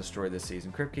plagiarized and destroyed this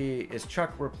season. Kripke is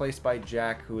Chuck replaced by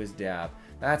Jack, who is Dab.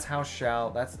 That's how as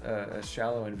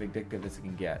shallow and vindictive as it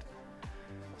can get.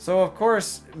 So of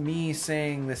course, me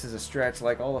saying this is a stretch,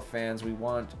 like all the fans, we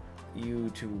want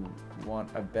you to want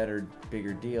a better,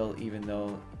 bigger deal, even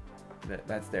though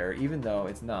that's there, even though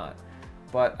it's not.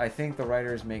 But I think the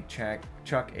writers make Chuck,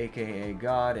 aka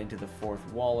God, into the fourth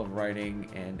wall of writing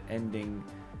and ending,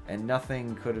 and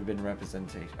nothing could have been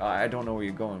representation. I don't know where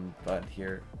you're going, but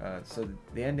here. So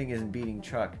the ending isn't beating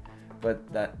Chuck, but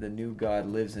that the new God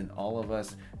lives in all of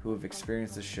us who have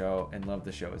experienced the show and love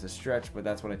the show. It's a stretch, but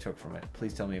that's what I took from it.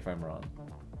 Please tell me if I'm wrong.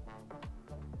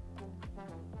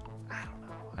 I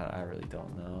don't know. I really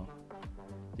don't know.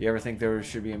 Do you ever think there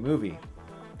should be a movie?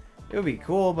 It would be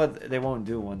cool, but they won't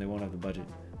do one. They won't have the budget.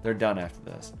 They're done after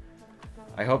this.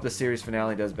 I hope the series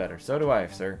finale does better. So do I,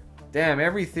 sir. Damn,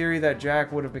 every theory that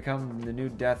Jack would have become the new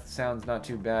Death sounds not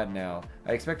too bad now.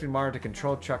 I expected Mara to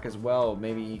control Chuck as well.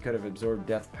 Maybe he could have absorbed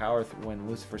Death's power when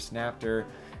Lucifer snapped her,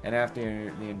 and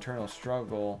after the internal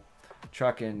struggle,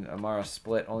 Chuck and Amara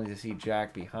split, only to see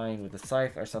Jack behind with a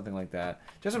scythe or something like that.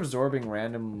 Just absorbing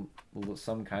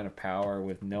some kind of power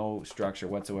with no structure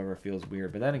whatsoever feels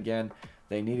weird. But then again,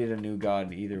 they needed a new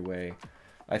God either way.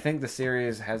 I think the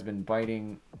series has been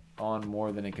biting on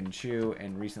more than it can chew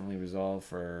and recently resolved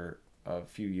for a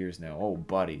few years now. Oh,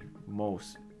 buddy.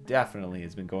 Most definitely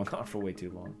has been going on for way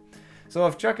too long. So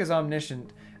if Chuck is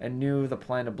omniscient and knew the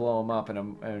plan to blow him up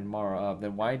and Mara up,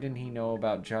 then why didn't he know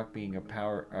about Jack being a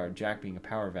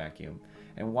power vacuum?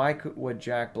 And why would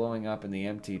Jack blowing up in the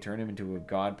empty turn him into a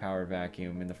god power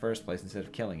vacuum in the first place instead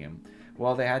of killing him?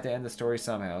 Well, they had to end the story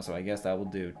somehow, so I guess that will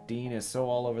do. Dean is so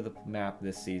all over the map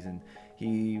this season.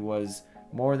 He was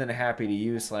more than happy to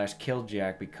use/kill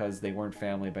Jack because they weren't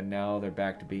family, but now they're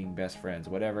back to being best friends.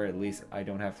 Whatever, at least I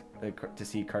don't have to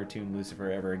see cartoon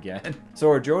Lucifer ever again. So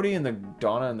are Jody and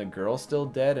Donna and the girl still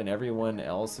dead and everyone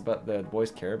else but the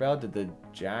boys care about? Did the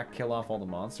Jack kill off all the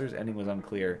monsters? Ending was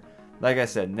unclear. Like I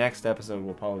said, next episode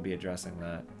we'll probably be addressing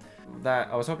that.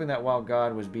 I was hoping that while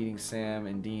God was beating Sam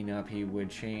and Dean up, he would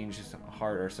change his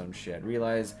heart or some shit.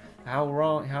 Realize how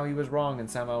he was wrong and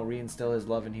somehow reinstill his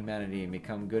love and humanity and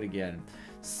become good again.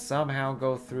 Somehow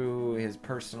go through his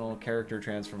personal character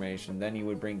transformation. Then he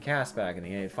would bring Cass back. And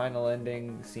the final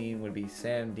ending scene would be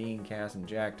Sam, Dean, Cass, and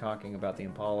Jack talking about the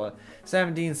Impala. Sam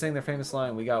and Dean sing their famous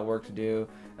line, "We got work to do."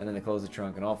 And then they close the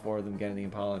trunk and all four of them get in the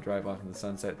Impala and drive off into the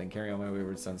sunset. Then Carry On My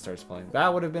Wayward Son starts playing.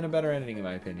 That would have been a better ending in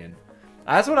my opinion.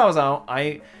 That's what I was on.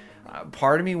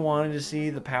 Part of me wanted to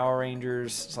see the Power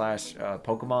Rangers /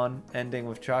 Pokemon ending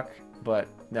with Chuck, but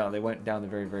no, they went down the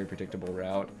very, very predictable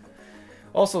route.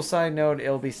 Also, side note,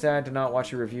 it'll be sad to not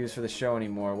watch your reviews for the show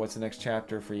anymore. What's the next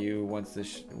chapter for you once the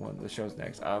show's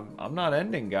next? I'm not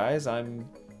ending, guys. I'm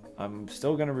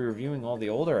still going to be reviewing all the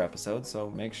older episodes,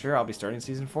 so make sure I'll be starting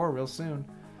season 4 real soon.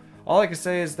 All I can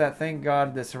say is that thank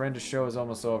God this horrendous show is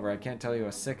almost over. I can't tell you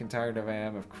how sick and tired I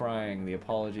am of crying, the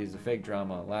apologies, the fake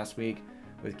drama. Last week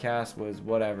with Cass was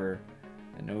whatever.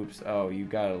 And oops, oh, you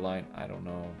got a line. I don't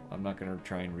know. I'm not going to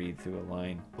try and read through a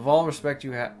line. With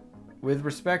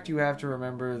respect, you have to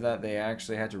remember that they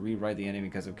actually had to rewrite the ending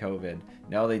because of COVID.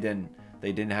 No, they didn't.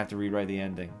 They didn't have to rewrite the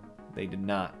ending. They did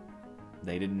not.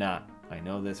 They did not. I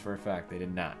know this for a fact. They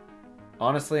did not.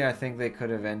 Honestly, I think they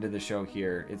could have ended the show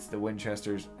here. It's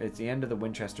the end of the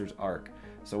Winchester's arc.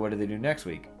 So what do they do next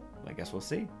week? I guess we'll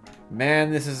see. Man,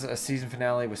 this is a season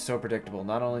finale was so predictable.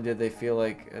 Not only did they feel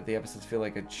like the episodes feel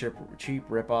like a cheap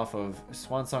ripoff of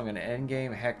Swansong and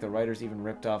Endgame, heck, the writers even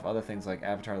ripped off other things like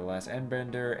Avatar: The Last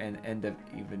Airbender and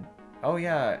oh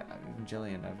yeah,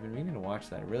 Evangelion. I've been meaning to watch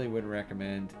that. I really would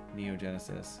recommend Neo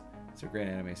Genesis. It's a great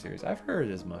anime series. I've heard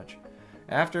as much.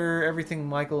 After everything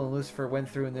Michael and Lucifer went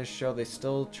through in this show, they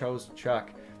still chose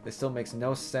Chuck. This still makes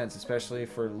no sense, especially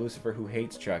for Lucifer who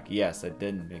hates Chuck. Yes, it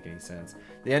didn't make any sense.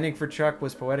 The ending for Chuck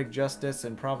was poetic justice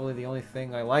and probably the only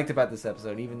thing I liked about this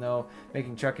episode, even though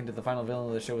making Chuck into the final villain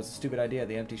of the show was a stupid idea.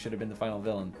 The empty should have been the final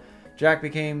villain. Jack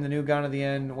became the new god of the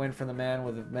end, went from the man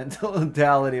with the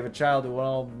mentality of a child to an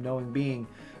all-knowing being,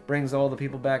 brings all the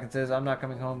people back and says, I'm not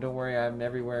coming home, don't worry, I'm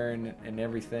everywhere and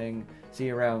everything. See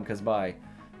you around, cause bye.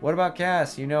 What about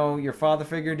Cass? You know, your father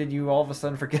figure, did you all of a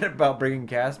sudden forget about bringing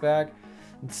Cass back?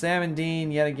 And Sam and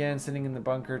Dean, yet again, sitting in the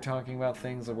bunker talking about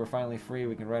things that we're finally free.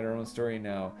 We can write our own story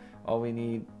now.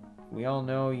 We all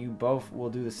know you both will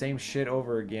do the same shit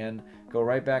over again. Go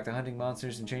right back to hunting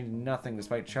monsters and change nothing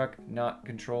despite Chuck not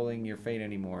controlling your fate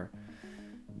anymore.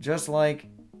 Just like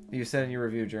you said in your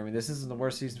review, Jeremy, this isn't the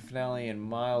worst season finale and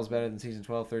miles better than season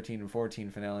 12, 13, and 14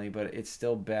 finale, but it's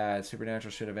still bad. Supernatural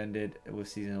should have ended with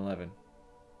season 11.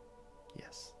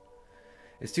 Yes.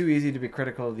 It's too easy to be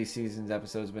critical of these season's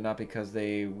episodes, but not because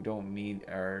they don't meet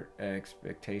our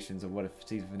expectations of what a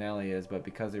season finale is, but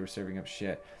because they were serving up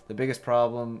shit. The biggest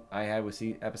problem I had with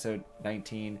episode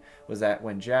 19 was that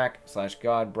when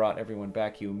Jack/God brought everyone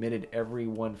back, he omitted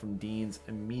everyone from Dean's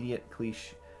immediate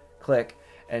clique,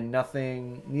 and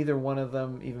neither one of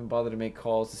them even bothered to make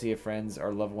calls to see if friends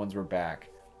or loved ones were back.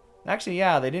 Actually,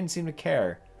 yeah, they didn't seem to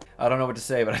care. I don't know what to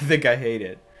say, but I think I hate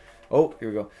it. Oh, here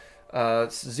we go.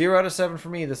 0 out of 7 for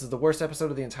me. This is the worst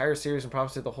episode of the entire series and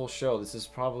probably the whole show. This is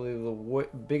probably the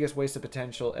biggest waste of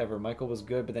potential ever. Michael was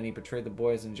good, but then he betrayed the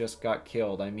boys and just got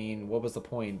killed. I mean, what was the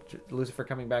point? Lucifer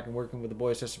coming back and working with the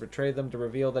boys just to betray them, to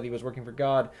reveal that he was working for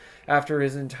God after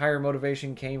his entire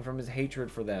motivation came from his hatred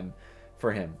for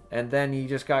him. And then he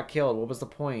just got killed. What was the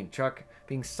point? Chuck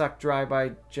being sucked dry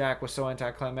by Jack was so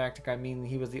anticlimactic. I mean,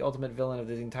 he was the ultimate villain of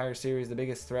the entire series, the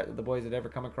biggest threat that the boys had ever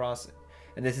come across.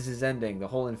 And this is his ending. The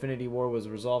whole Infinity War was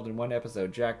resolved in one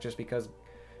episode. Jack just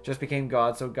became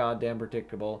God, so goddamn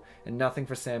predictable. And nothing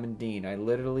for Sam and Dean. I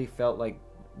literally felt like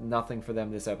nothing for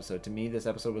them this episode. To me, this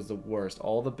episode was the worst.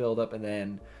 All the build-up and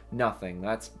then nothing.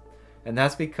 That's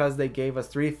because they gave us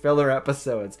 3 filler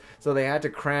episodes. So they had to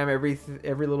cram every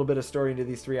little bit of story into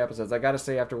these 3 episodes. I gotta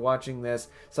say, after watching this,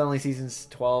 suddenly seasons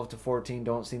 12 to 14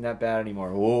 don't seem that bad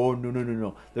anymore. Oh,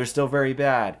 no. They're still very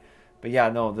bad. But yeah,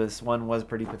 no, this one was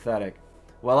pretty pathetic.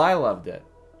 Well, I loved it.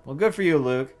 Well, good for you,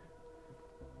 Luke.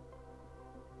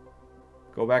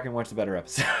 Go back and watch the better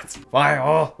episodes. Fine.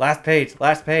 Oh, last page.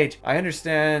 I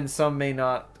understand some may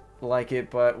not like it,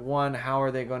 but 1, how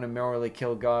are they going to morally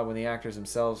kill God when the actors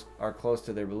themselves are close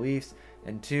to their beliefs?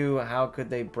 And 2, how could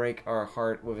they break our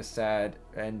heart with a sad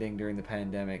ending during the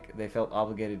pandemic? They felt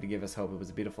obligated to give us hope. It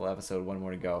was a beautiful episode. 1 more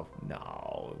to go.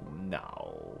 No.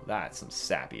 That's some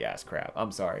sappy ass crap.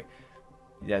 I'm sorry.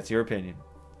 That's your opinion.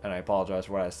 And I apologize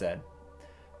for what I said.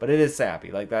 But it is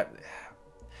sappy. Like that.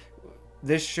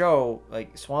 This show,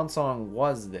 like Swan Song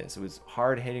was this. It was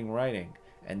hard-hitting writing.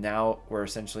 And now we're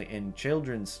essentially in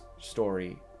children's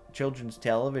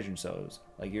television shows.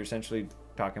 Like you're essentially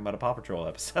talking about a Paw Patrol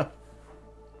episode.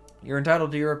 You're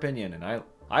entitled to your opinion. And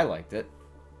I liked it.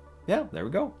 Yeah, there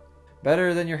we go.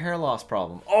 Better than your hair loss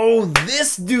problem. Oh,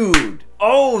 this dude.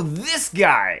 Oh, this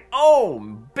guy. Oh,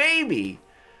 baby.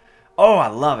 Oh, I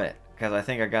love it. Because I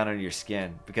think I got under your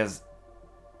skin. Because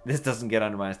this doesn't get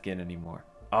under my skin anymore.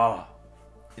 Oh,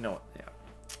 you know what? Yeah,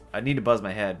 I need to buzz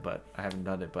my head, but I haven't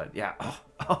done it. But yeah,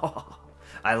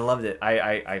 I loved it.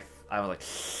 I was like,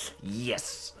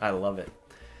 yes, I love it.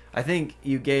 I think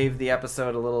you gave the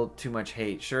episode a little too much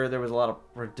hate. Sure, there was a lot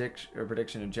of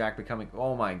prediction of Jack becoming.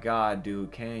 Oh my God,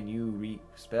 dude, can you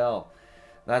spell?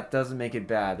 That doesn't make it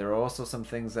bad. There are also some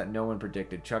things that no one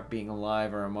predicted. Chuck being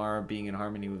alive or Amara being in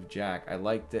harmony with Jack. I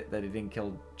liked it that he didn't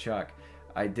kill Chuck.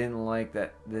 I didn't like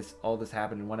that all this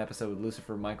happened in one episode with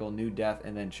Lucifer, Michael, New Death,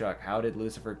 and then Chuck. How did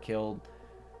Lucifer kill...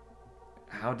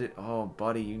 Oh,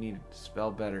 buddy, you need to spell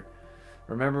better.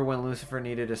 Remember when Lucifer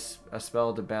needed a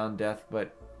spell to bound Death,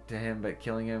 but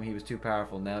killing him, he was too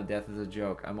powerful. Now Death is a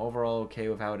joke. I'm overall okay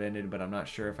with how it ended, but I'm not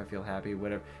sure if I feel happy.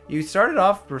 Whatever. You started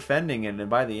off defending it, and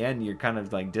by the end, you're kind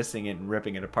of like dissing it and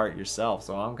ripping it apart yourself.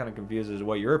 So I'm kind of confused as to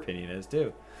what your opinion is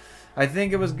too. I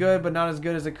think it was good, but not as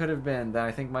good as it could have been.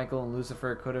 I think Michael and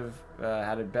Lucifer could have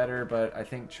had it better, but I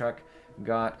think Chuck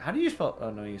got... How do you spell... Oh,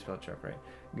 no, you spelled Chuck right.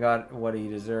 Got what he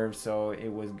deserved, so it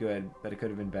was good, but it could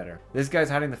have been better. This guy's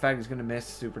hiding the fact he's going to miss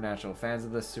Supernatural. Fans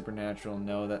of the Supernatural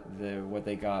know that what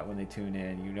they got when they tune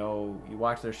in. You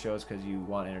watch their shows because you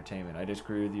want entertainment. I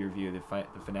disagree with your review. The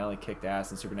finale kicked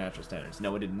ass in Supernatural standards.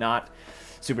 No, it did not.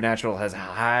 Supernatural has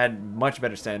had much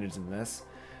better standards than this.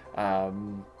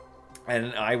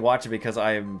 And I watch it because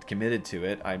I am committed to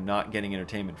it. I'm not getting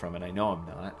entertainment from it. I know I'm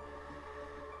not.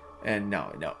 And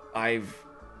no.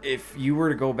 If you were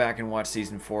to go back and watch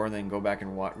season 4 and then go back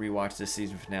and rewatch this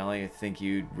season finale, I think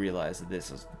you'd realize that this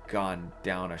has gone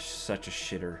down such a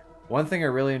shitter. One thing I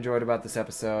really enjoyed about this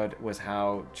episode was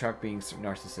how Chuck being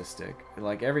narcissistic.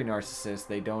 Like every narcissist,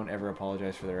 they don't ever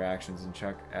apologize for their actions. And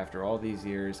Chuck, after all these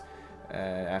years,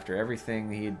 after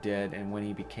everything he did, and when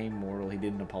he became mortal, he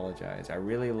didn't apologize. I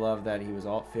really love that he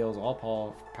feels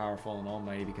all powerful and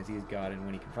almighty because he's God, and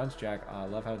when he confronts Jack, I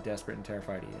love how desperate and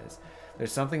terrified he is.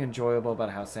 There's something enjoyable about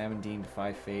how Sam and Dean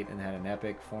defy fate and had an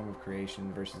epic form of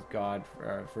creation versus God,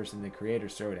 versus the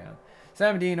Creator's throwdown.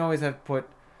 Sam and Dean always have put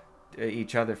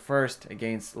each other first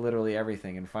against literally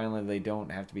everything, and finally they don't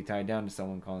have to be tied down to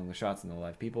someone calling the shots in their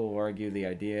life. People will argue the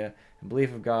idea and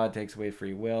belief of God takes away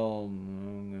free will.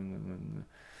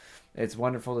 It's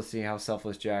wonderful to see how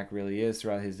selfless Jack really is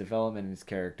throughout his development and his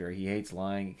character. He hates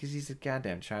lying because he's a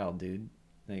goddamn child, dude.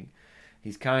 Like,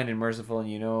 he's kind and merciful, and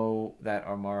you know that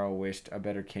Amara wished a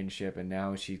better kinship, and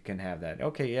now she can have that.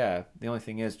 Okay, yeah. The only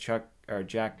thing is,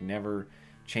 Jack never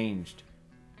changed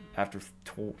after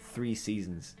 3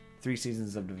 seasons. 3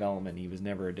 seasons of development, he was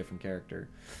never a different character.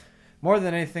 More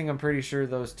than anything, I'm pretty sure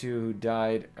those two who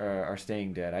died are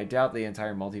staying dead. I doubt the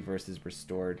entire multiverse is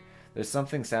restored. There's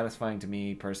something satisfying to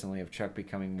me personally of Chuck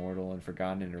becoming mortal and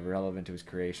forgotten and irrelevant to his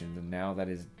creations, and now that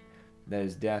his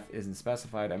death isn't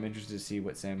specified, I'm interested to see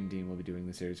what Sam and Dean will be doing in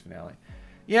the series finale.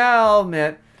 Yeah, I'll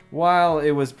admit, while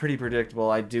it was pretty predictable,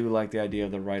 I do like the idea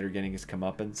of the writer getting his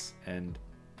comeuppance and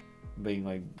being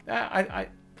like,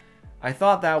 I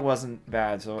thought that wasn't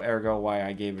bad, so ergo why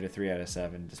I gave it a 3 out of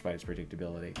 7, despite its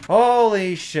predictability.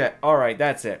 Holy shit. Alright,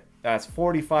 that's it. That's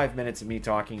 45 minutes of me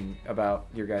talking about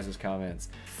your guys' comments.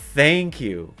 Thank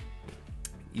you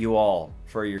all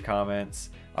for your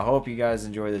comments. I hope you guys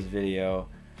enjoy this video.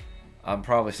 I'm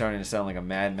probably starting to sound like a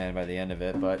madman by the end of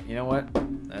it, but you know what?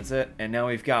 That's it. And now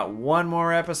we've got one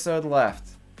more episode left.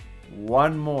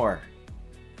 One more.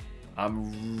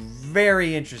 I'm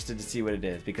very interested to see what it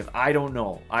is because I don't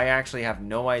know. I actually have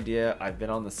no idea. I've been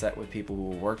on the set with people who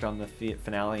worked on the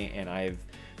finale, and I've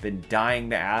been dying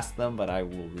to ask them, but I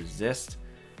will resist.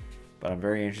 But I'm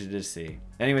very interested to see.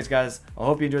 Anyways, guys, I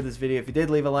hope you enjoyed this video. If you did,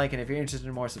 leave a like, and if you're interested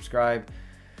in more, subscribe.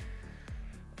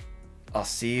 I'll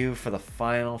see you for the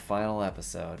final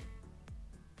episode.